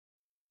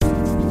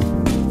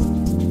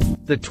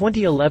The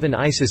 2011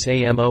 Isis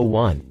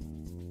Am01.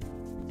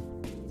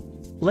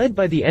 Led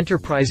by the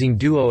enterprising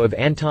duo of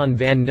Anton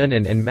van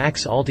Nunen and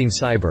Anton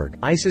Siberg,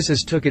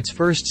 Isis took its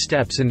first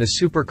steps in the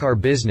supercar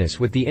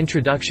business with the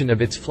introduction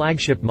of its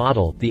flagship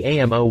model, the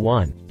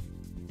Am01.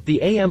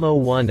 The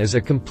Am01 is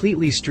a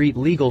completely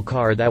street-legal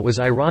car that was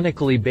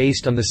ironically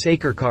based on the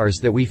supercars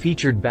that we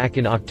featured back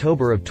in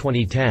October of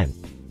 2010.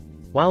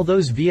 While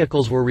those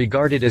vehicles were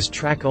regarded as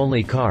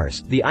track-only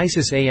cars, the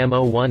Isis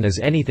Am01 is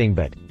anything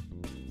but.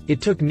 It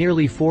took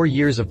nearly 4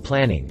 years of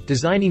planning,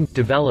 designing,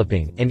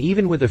 developing, and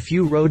even with a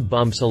few road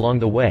bumps along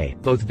the way,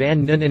 both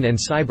van Nunen and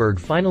Siberg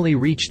finally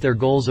reached their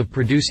goals of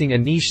producing a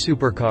niche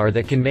supercar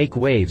that can make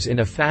waves in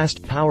a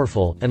fast,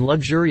 powerful, and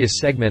luxurious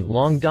segment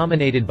long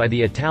dominated by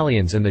the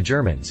Italians and the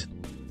Germans.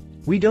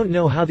 We don't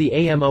know how the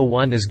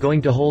Am01 is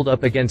going to hold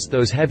up against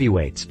those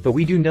heavyweights, but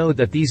we do know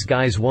that these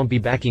guys won't be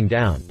backing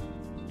down.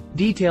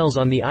 Details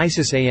on the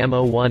Isis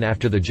Am01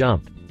 after the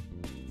jump.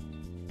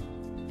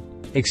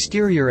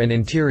 Exterior and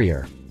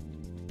interior.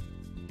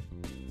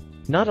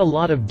 Not a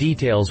lot of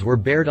details were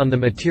bared on the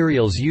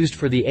materials used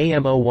for the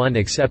Am01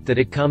 except that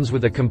it comes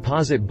with a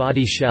composite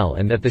body shell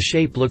and that the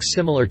shape looks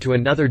similar to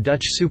another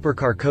Dutch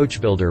supercar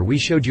coachbuilder we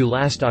showed you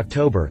last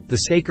October, the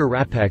Saker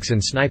Rapex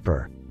and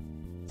Sniper.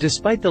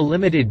 Despite the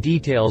limited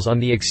details on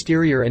the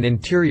exterior and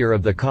interior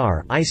of the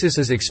car, Isis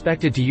is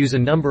expected to use a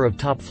number of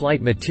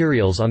top-flight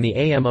materials on the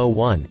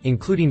Am01,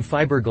 including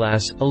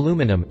fiberglass,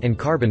 aluminum, and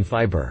carbon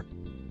fiber.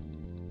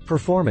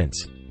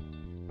 Performance.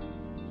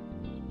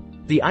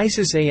 The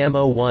Isis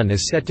Am01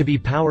 is set to be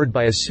powered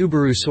by a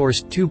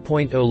Subaru-sourced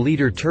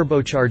 2.0-liter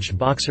turbocharged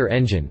boxer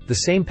engine, the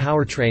same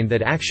powertrain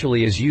that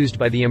actually is used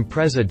by the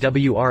Impreza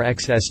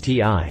WRX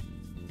STI.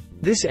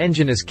 This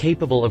engine is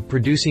capable of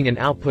producing an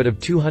output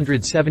of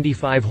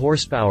 275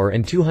 horsepower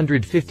and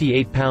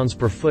 258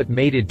 pounds-per-foot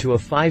mated to a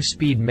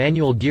 5-speed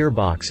manual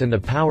gearbox and the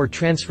power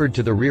transferred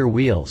to the rear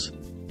wheels.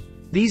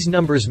 These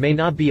numbers may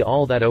not be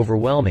all that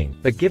overwhelming,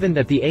 but given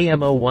that the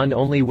Am01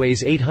 only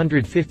weighs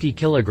 850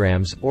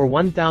 kilograms, or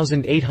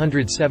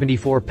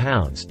 1,874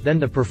 pounds, then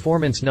the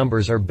performance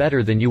numbers are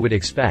better than you would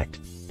expect.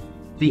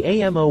 The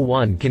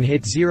Am01 can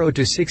hit 0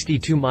 to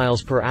 62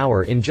 miles per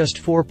hour in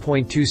just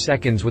 4.2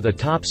 seconds with a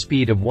top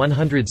speed of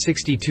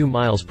 162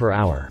 miles per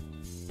hour.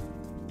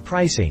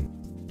 Pricing.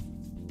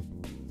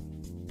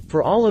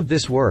 For all of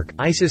this work,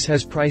 Isis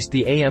has priced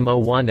the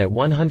Am01 at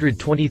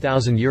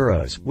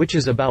 €120,000, which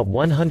is about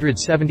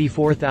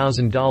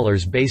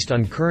 $174,000 based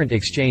on current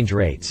exchange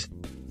rates.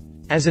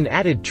 As an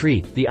added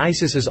treat, the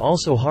Isis is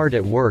also hard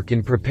at work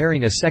in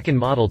preparing a second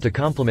model to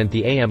complement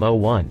the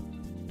Am01.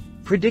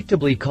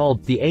 Predictably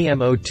called the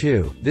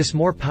Am02, this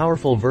more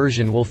powerful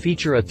version will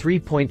feature a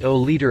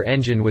 3.0-liter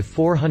engine with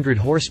 400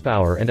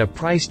 horsepower and a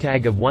price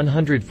tag of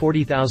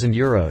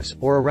 €140,000,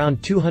 or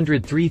around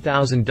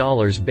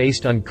 $203,000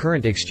 based on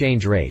current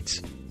exchange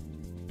rates.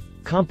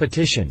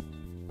 Competition.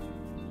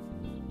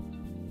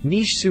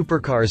 Niche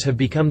supercars have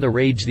become the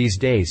rage these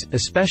days,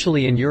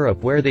 especially in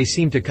Europe where they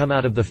seem to come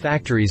out of the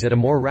factories at a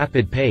more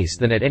rapid pace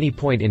than at any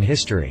point in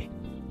history.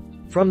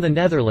 From the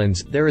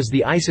Netherlands, there is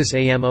the Isis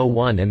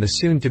Am01 and the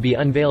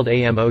soon-to-be-unveiled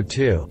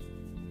Am02.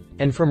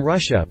 And from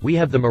Russia, we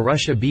have the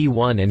Marussia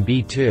B1 and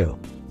B2.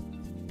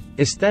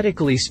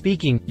 Aesthetically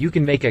speaking, you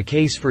can make a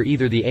case for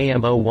either the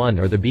Am01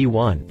 or the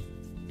B1.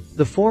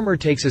 The former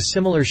takes a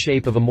similar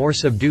shape of a more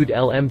subdued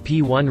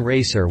LMP1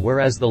 racer,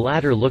 whereas the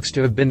latter looks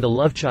to have been the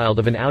lovechild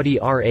of an Audi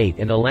R8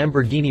 and a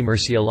Lamborghini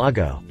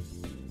Murcielago.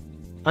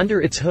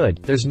 Under its hood,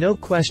 there's no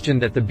question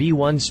that the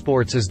B1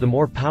 Sports is the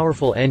more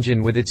powerful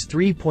engine with its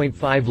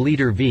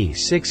 3.5-liter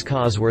V6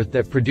 Cosworth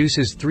that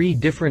produces 3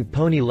 different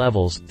pony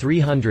levels,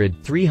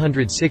 300,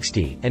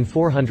 360, and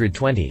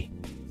 420.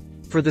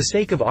 For the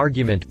sake of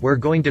argument, we're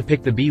going to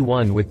pick the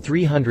B1 with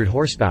 300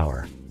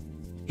 horsepower.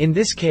 In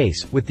this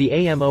case, with the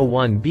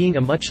Am01 being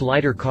a much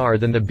lighter car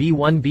than the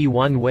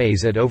B1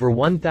 weighs at over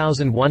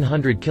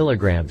 1,100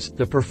 kilograms,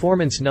 the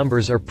performance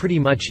numbers are pretty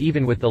much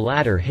even with the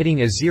latter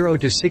hitting a 0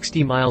 to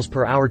 60 miles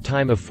per hour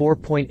time of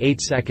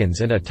 4.8 seconds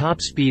and a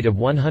top speed of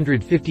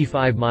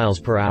 155 miles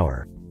per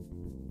hour.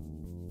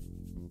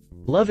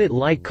 Love it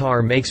like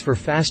car makes for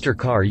faster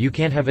car. You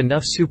can't have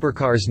enough.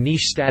 Supercars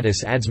niche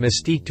status adds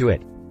mystique to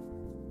it.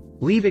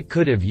 Leave it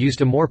could have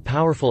used a more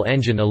powerful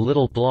engine, a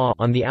little blah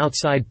on the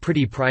outside,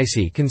 pretty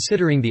pricey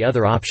considering the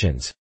other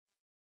options.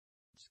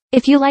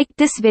 If you liked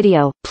this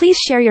video, please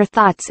share your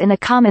thoughts in the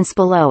comments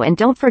below and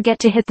don't forget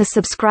to hit the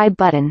subscribe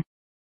button.